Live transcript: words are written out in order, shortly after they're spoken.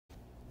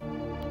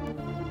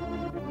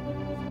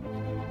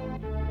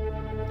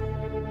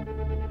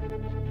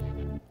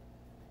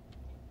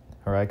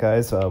Alright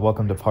guys,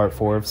 welcome to part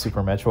 4 of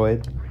Super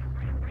Metroid.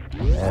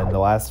 In the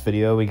last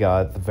video we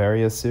got the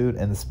Varia suit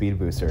and the speed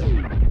booster.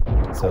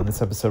 So in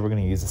this episode we're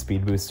going to use the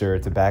speed booster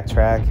to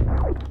backtrack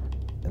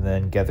and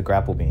then get the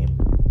grapple beam.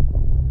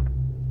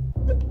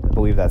 I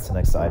believe that's the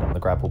next item, the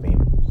grapple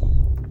beam.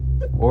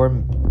 Or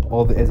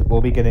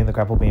we'll be getting the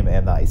grapple beam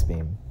and the ice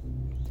beam.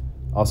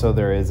 Also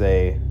there is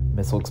a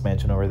missile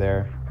expansion over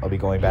there. I'll be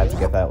going back to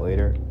get that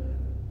later.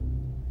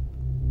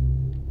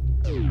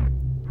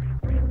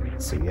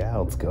 So yeah,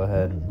 let's go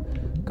ahead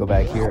and go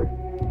back here.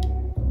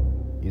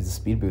 Use the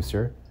speed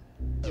booster.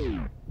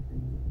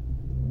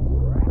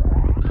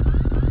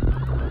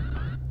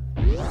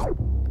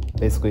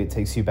 Basically, it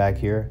takes you back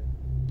here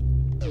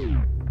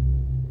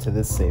to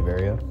this save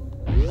area.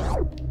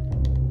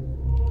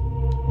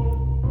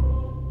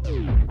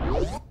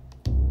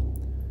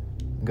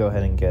 Go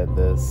ahead and get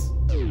this.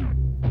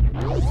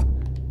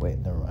 Wait,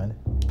 never mind.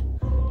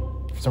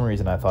 For some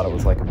reason, I thought it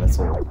was like a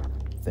missile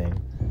thing.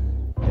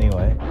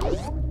 Anyway.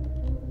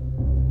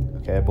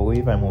 Okay, I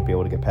believe I won't be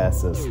able to get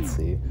past this. Let's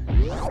see.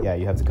 Yeah,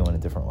 you have to go in a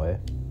different way.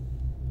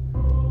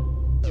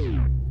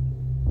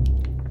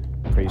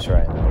 Pretty sure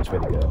I know which way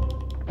to go.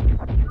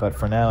 But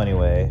for now,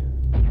 anyway,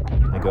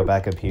 I'm gonna go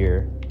back up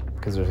here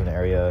because there's an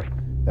area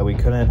that we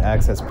couldn't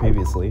access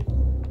previously.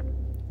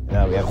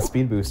 Now we have the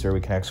speed booster,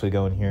 we can actually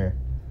go in here.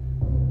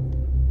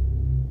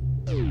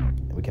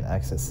 And we can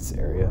access this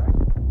area.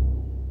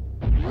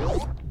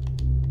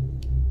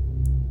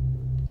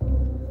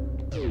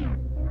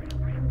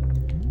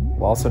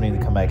 We'll also need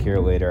to come back here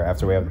later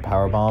after we have the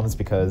power bombs,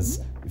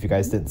 because if you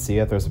guys didn't see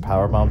it, there's a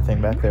power bomb thing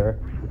back there.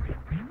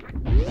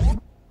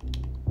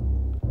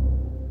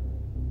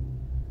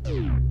 Go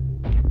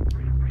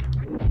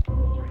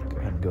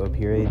ahead and go up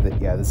here.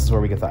 Yeah, this is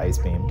where we get the ice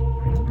beam.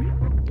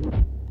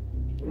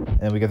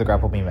 And we get the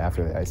grapple beam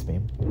after the ice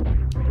beam.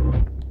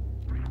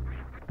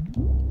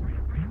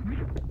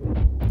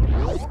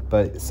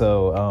 But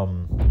so,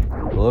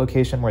 the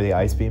location where the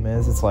ice beam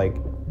is, it's like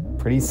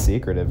pretty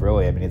secretive,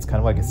 really. I mean, it's kind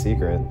of like a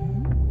secret.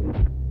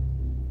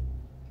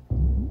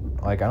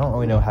 Like, I don't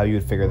really know how you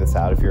would figure this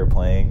out if you were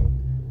playing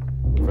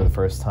for the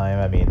first time.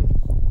 I mean,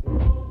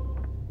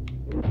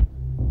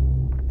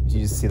 if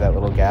you just see that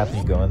little gap and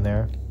you go in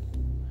there.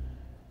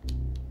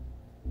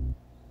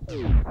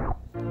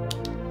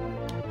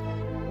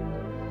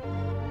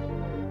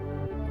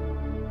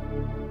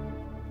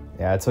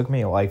 Yeah, it took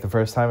me, like, the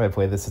first time I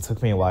played this, it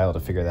took me a while to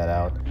figure that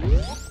out.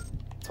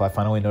 So I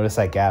finally noticed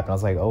that gap, and I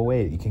was like, oh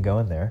wait, you can go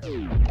in there.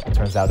 It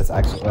turns out it's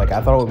actually, like,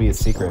 I thought it would be a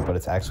secret, but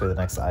it's actually the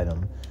next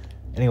item.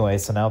 Anyway,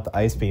 so now with the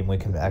ice beam, we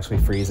can actually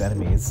freeze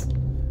enemies,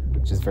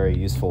 which is very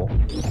useful.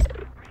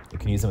 You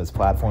can use them as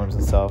platforms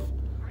and stuff.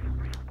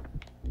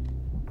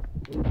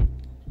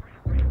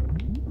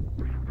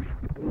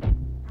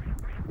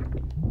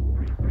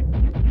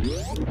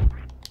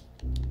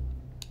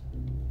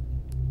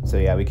 So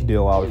yeah, we can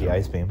do a lot with the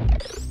ice beam.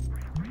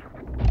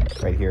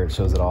 Right here, it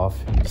shows it off.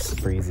 You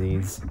just freeze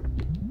these.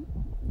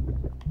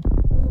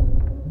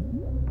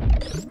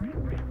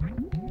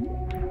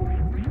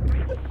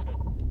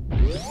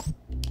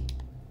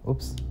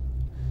 Oops.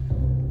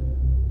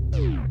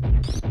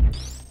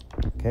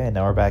 Okay,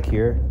 now we're back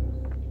here.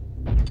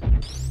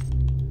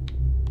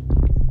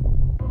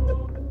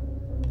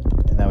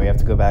 And now we have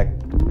to go back,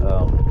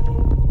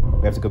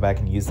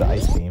 and use the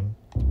ice beam.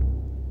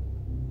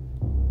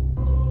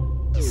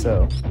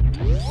 So.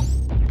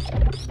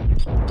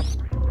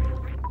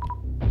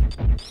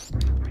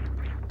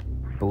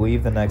 I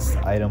believe the next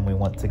item we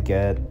want to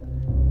get,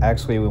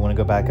 actually we want to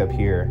go back up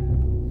here,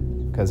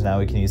 because now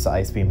we can use the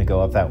ice beam to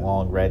go up that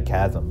long red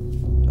chasm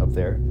up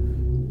there.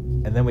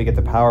 And then we get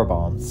the power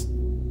bombs,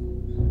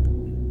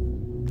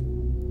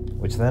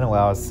 which then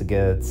allow us to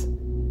get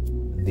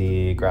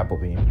the grapple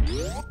beam.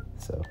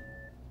 So,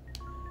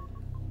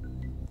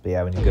 but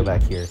yeah, we need to go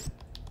back here.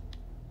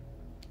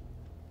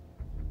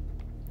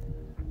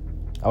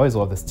 I always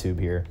love this tube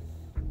here.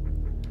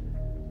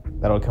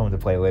 That'll come into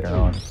play later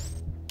on.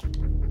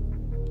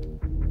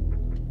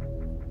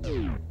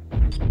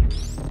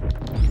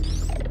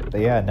 But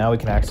yeah, now we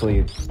can actually,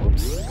 oops, I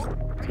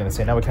was gonna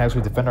say, now we can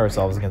actually defend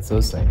ourselves against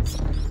those things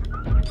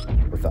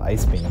with the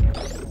ice beam.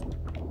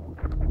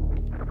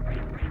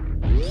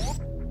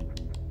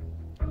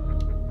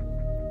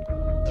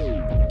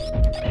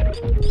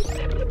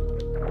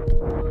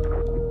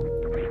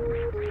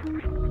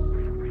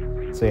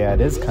 So yeah,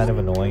 it is kind of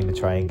annoying to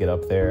try and get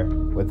up there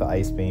with the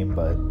ice beam,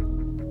 but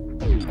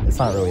it's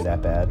not really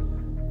that bad.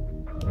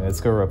 Anyway,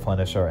 let's go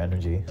replenish our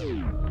energy.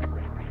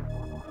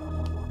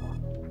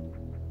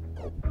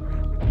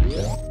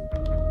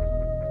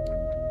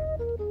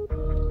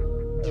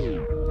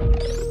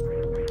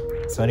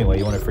 So anyway,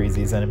 you want to freeze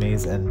these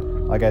enemies,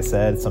 and like I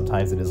said,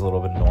 sometimes it is a little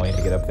bit annoying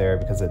to get up there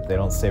because they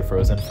don't stay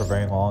frozen for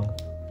very long.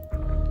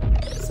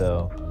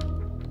 So,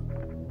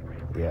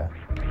 yeah.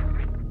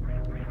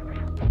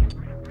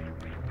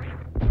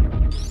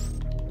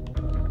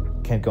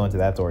 Can't go into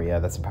that door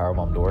yet, that's a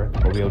powerbomb door.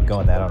 We'll be able to go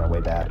in that on our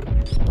way back.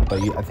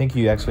 But I think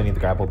you actually need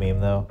the grapple beam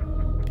though,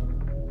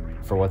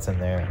 for what's in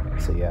there,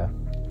 so yeah.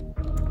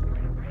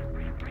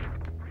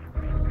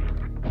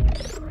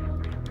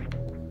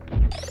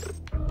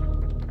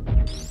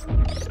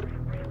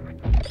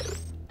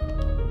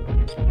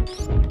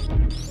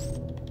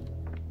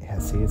 Yeah,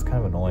 see, it's kind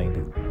of annoying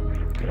to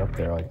get up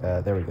there like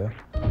that. There we go.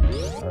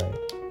 Alright.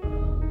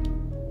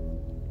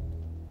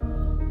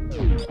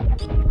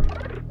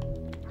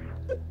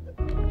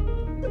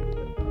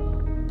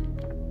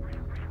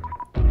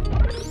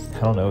 I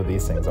don't know what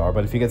these things are,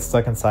 but if you get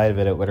stuck inside of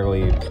it, it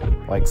literally,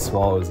 like,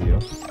 swallows you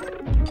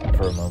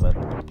for a moment.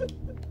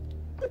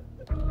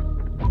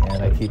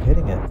 And I keep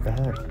hitting it. What the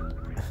heck?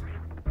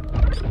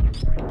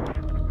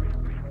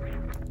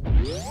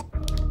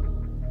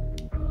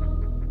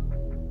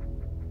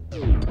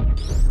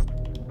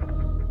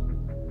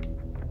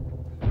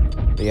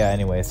 But yeah,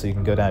 anyway, so you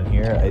can go down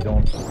here. I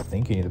don't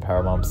think you need the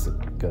power bombs to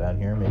go down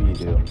here. Maybe you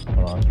do.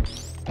 Hold on.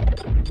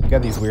 You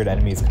got these weird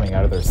enemies coming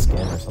out of their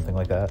skin or something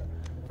like that.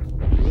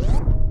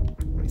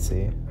 Let me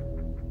see.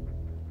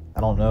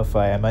 I don't know if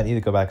I might need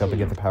to go back up and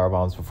get the power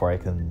bombs before I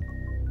can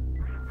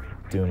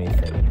do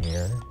anything in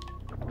here.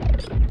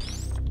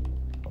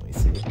 Let me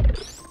see.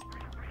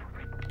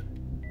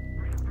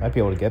 Might be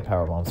able to get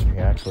power bombs from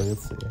here, actually.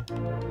 Let's see.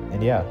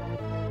 And yeah.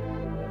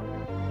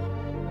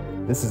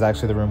 This is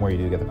actually the room where you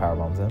do get the power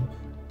bombs in.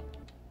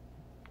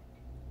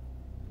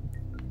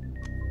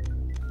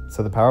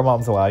 So the power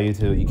bombs allow you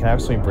can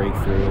actually break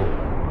through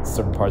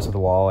certain parts of the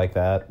wall like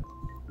that.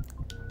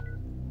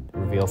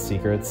 Reveal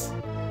secrets.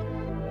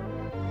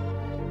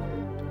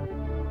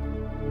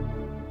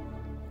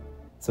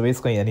 So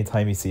basically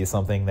anytime you see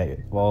something that,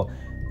 well,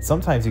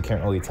 sometimes you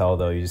can't really tell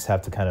though, you just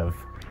have to kind of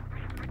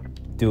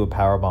do a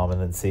power bomb and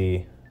then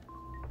see.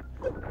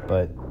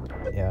 But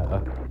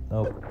yeah,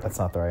 nope, that's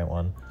not the right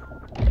one.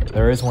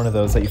 There is one of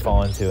those that you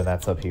fall into and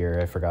that's up here,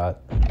 I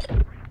forgot.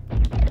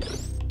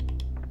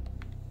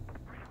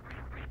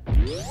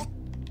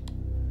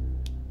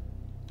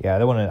 Yeah, I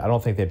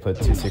don't think they'd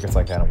put two secrets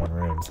like that in one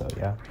room, so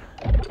yeah.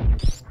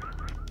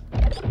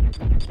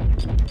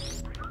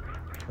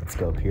 Let's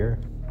go up here.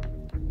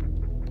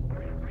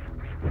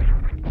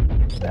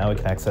 Now we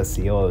can access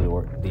the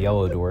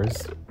yellow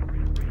doors.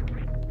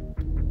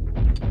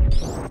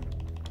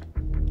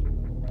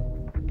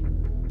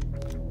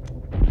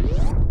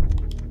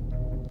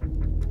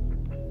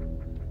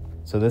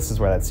 So this is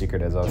where that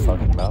secret is I was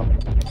talking about.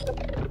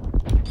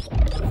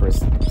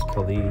 First,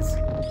 kill these.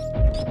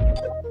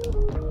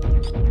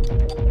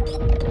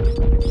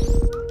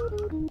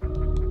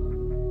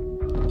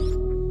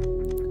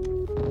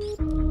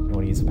 You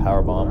want to use a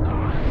power bomb.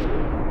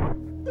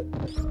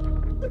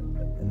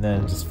 And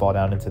then just fall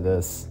down into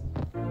this.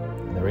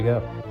 And there we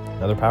go.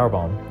 Another power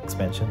bomb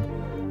expansion.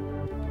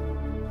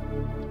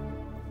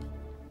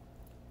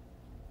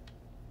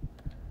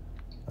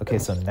 Okay,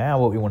 so now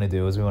what we want to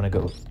do is we want to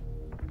go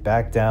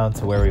back down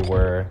to where we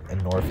were in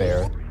North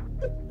Air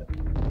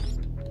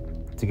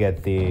to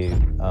get the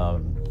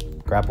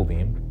Grapple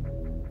Beam.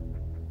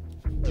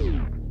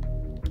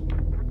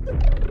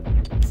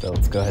 So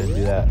let's go ahead and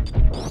do that.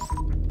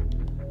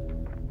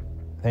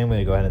 I think I'm going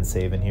to go ahead and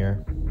save in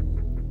here,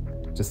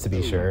 just to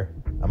be sure.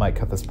 I might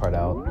cut this part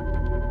out.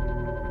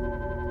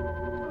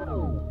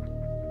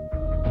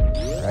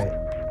 Alright.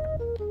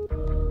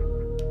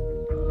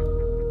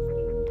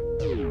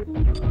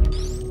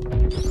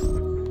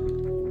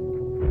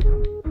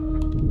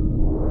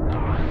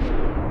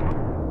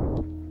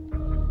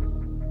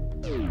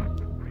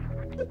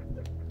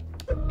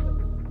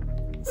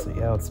 So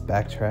yeah, let's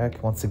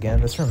backtrack once again.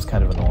 This room's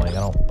kind of annoying.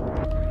 I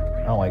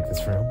don't like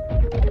this room.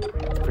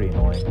 It's pretty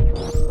annoying.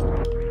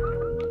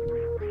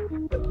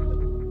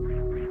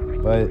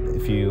 But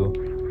if you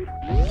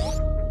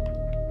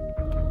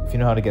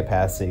know how to get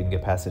past it, you can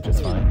get past it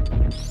just fine.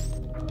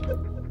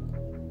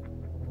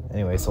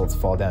 Anyway, so let's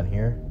fall down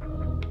here.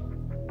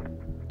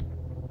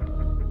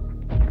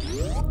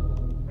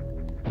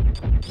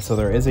 So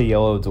there is a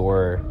yellow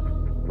door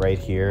right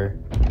here,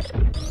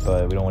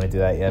 but we don't want to do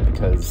that yet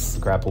because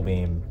Grapple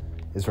Beam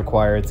is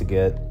required to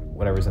get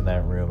whatever's in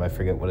that room. I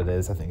forget what it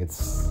is. I think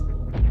it's...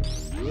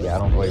 yeah, I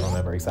don't really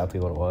remember exactly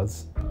what it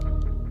was.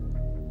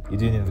 You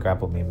do need the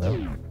Grapple Beam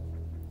though.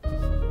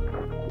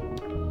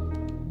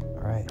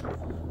 Alright.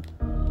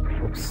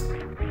 Oops.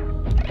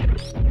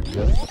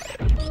 Good.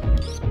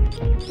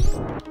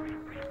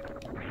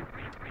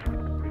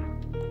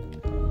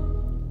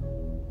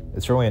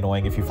 It's really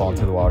annoying if you fall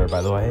into the water,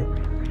 by the way,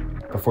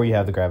 before you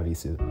have the gravity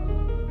suit.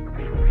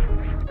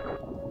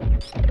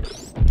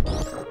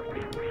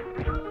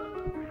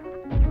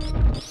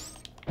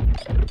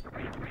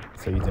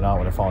 So you do not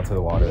want to fall into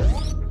the water.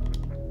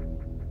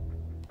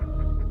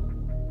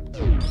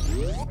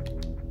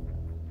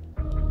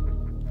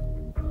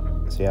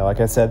 So yeah, like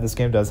I said, this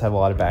game does have a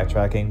lot of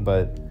backtracking,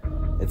 but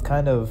it's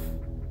kind of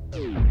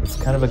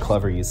a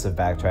clever use of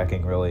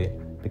backtracking, really,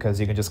 because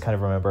you can just kind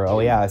of remember, oh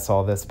yeah, I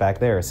saw this back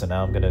there, so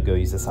now I'm gonna go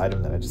use this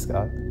item that I just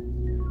got.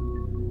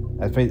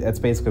 That's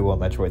basically what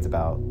Metroid's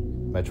about.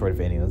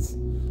 Metroidvanias.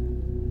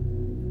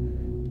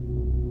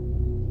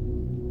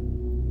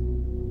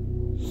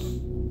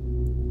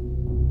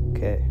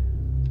 Okay.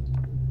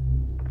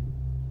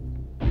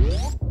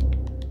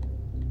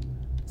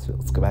 So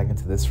let's go back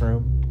into this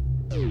room,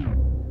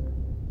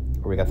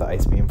 where we got the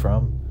ice beam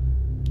from.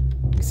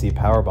 You can see a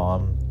power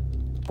bomb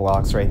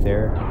blocks right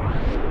there.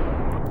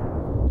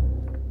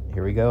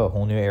 Here we go, a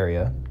whole new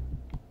area.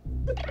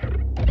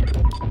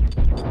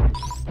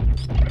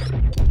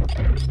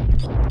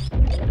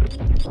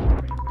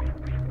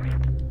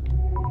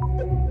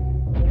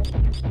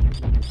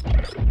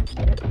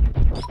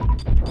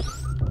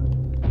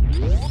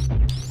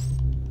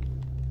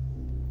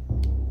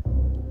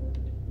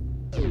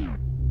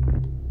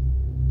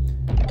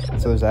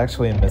 So there's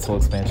actually a missile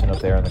expansion up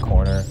there in the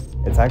corner.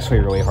 It's actually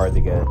really hard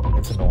to get.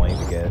 It's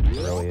annoying to get,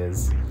 it really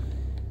is.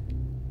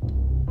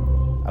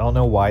 I don't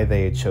know why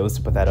they chose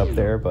to put that up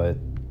there, but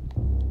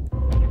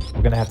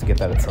we're gonna have to get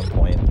that at some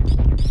point.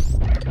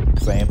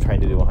 Because I am trying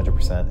to do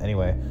 100%.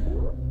 Anyway,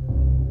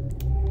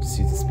 just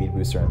use the speed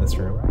booster in this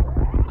room.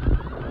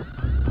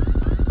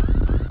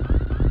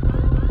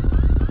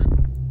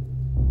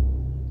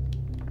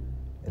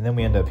 And then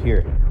we end up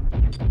here.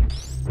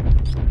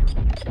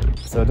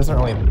 So it doesn't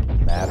really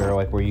matter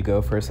like where you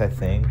go first, I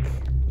think,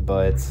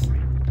 but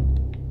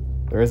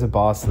there is a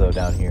boss though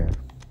down here.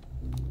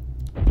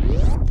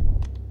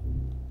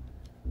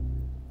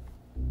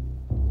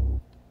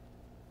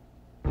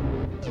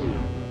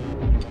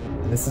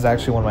 And this is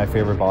actually one of my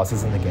favorite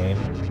bosses in the game,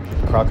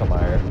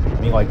 Crocomire.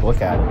 I mean, like,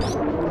 look at him.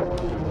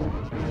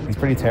 He's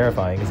pretty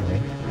terrifying, isn't he?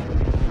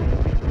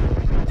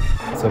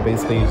 So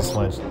basically you just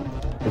want to...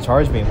 The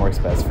charge beam works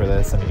best for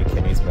this. I mean, you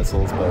can use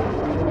missiles, but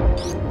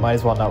you might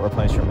as well not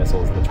replenish your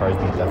missiles. The charge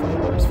beam definitely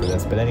works for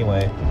this. But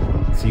anyway,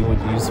 so you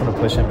just want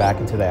to push him back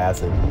into the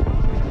acid.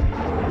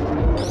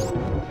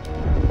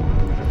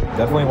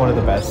 Definitely one of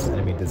the best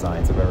enemy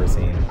designs I've ever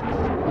seen.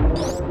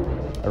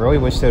 I really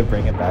wish they would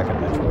bring him back in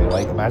Metroid.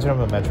 Like, imagine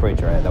him a Metroid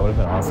Dread. That would have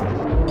been awesome.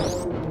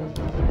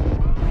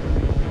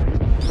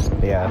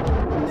 But yeah.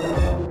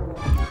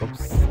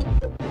 Oops.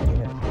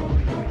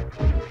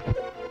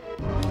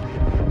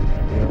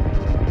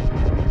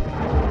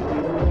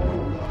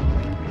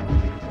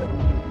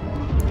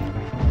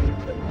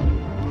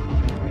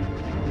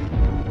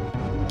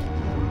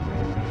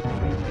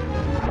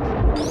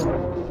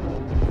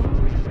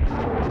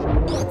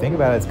 Think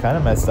about it, it's kind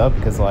of messed up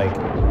because, like,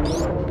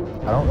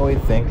 I don't really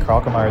think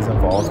Crockomire is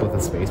involved with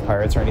the space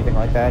pirates or anything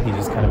like that. He's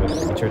just kind of a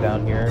creature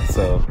down here,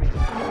 so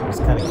we're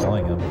just kind of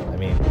killing him. I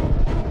mean,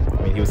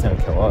 he was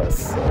gonna kill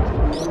us. So.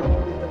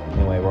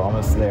 Anyway, we're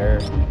almost there.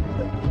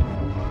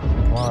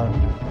 Come on.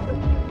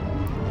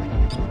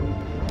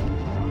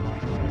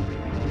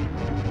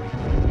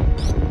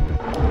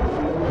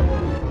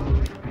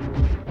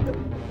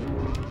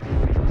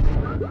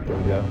 There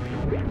we go.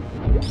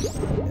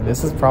 And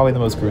this is probably the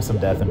most gruesome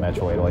death in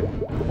Metroid. Like,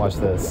 watch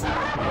this.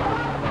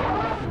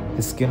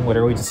 His skin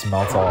literally just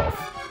melts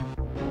off.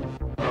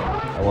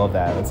 I love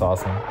that. That's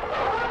awesome.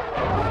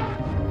 I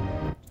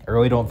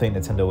really don't think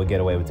Nintendo would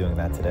get away with doing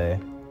that today.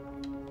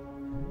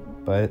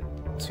 But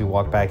to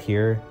walk back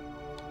here.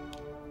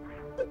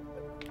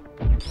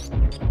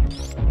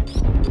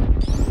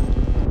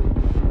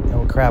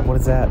 Oh crap, what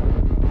is that?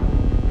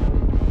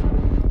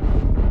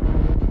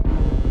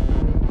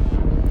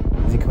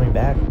 Is he coming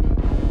back?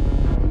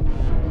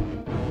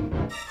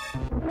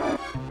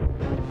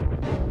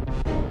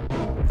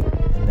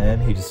 And then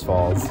he just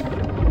falls.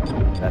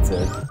 That's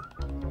it.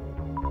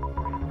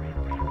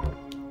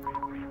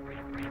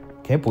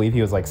 Can't believe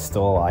he was like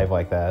still alive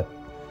like that.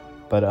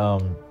 But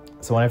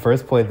so when I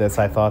first played this,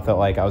 I thought that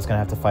like I was gonna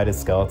have to fight his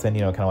skeleton,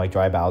 you know, kind of like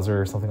Dry Bowser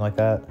or something like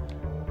that.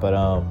 But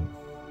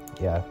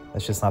yeah,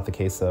 that's just not the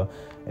case though.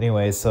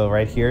 Anyway, so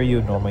right here you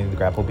would normally need the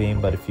Grapple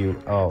Beam, but if you,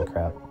 oh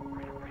crap,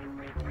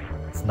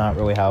 it's not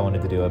really how I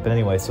wanted to do it. But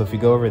anyway, so if you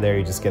go over there,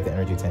 you just get the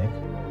energy tank.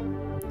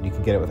 You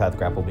can get it without the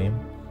Grapple Beam.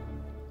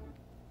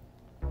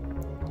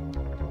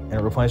 And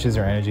it replenishes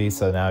your energy,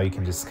 so now you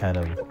can just kind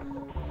of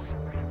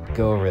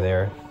go over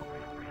there.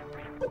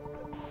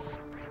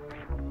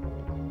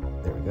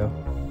 There we go.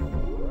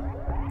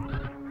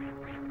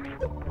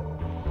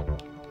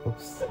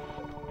 Oops.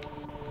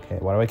 Okay,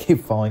 why do I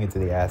keep falling into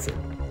the acid?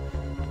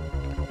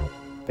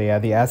 But yeah,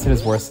 the acid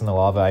is worse than the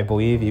lava. I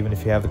believe even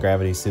if you have the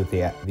gravity suit,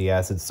 the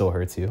acid still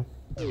hurts you.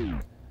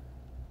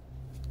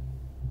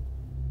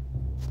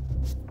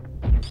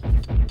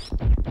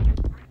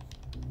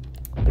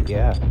 But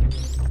yeah.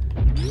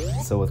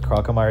 So with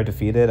Crocomire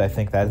defeated, I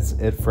think that's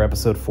it for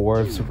episode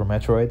 4 of Super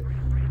Metroid.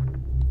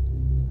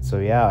 So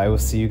yeah, I will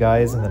see you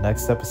guys in the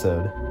next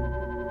episode.